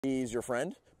He's your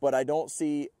friend, but I don't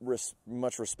see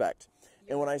much respect.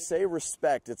 And when I say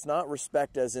respect, it's not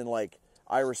respect as in like,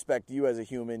 I respect you as a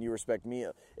human, you respect me.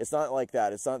 It's not like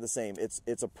that. It's not the same.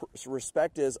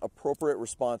 Respect is appropriate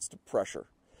response to pressure.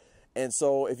 And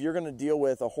so if you're going to deal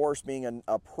with a horse being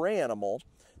a prey animal,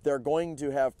 they're going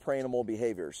to have prey animal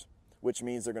behaviors, which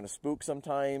means they're going to spook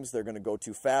sometimes, they're going to go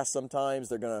too fast sometimes,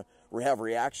 they're going to have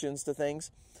reactions to things.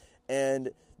 And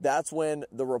that's when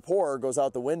the rapport goes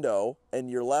out the window and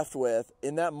you're left with,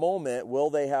 in that moment, will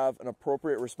they have an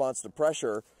appropriate response to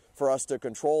pressure for us to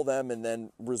control them and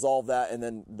then resolve that and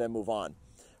then move on.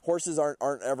 Horses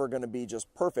aren't ever going to be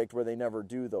just perfect where they never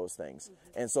do those things.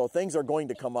 And so things are going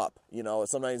to come up, you know,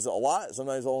 sometimes a lot,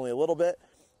 sometimes only a little bit.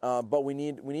 But we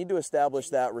need to establish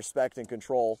that respect and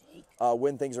control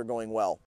when things are going well.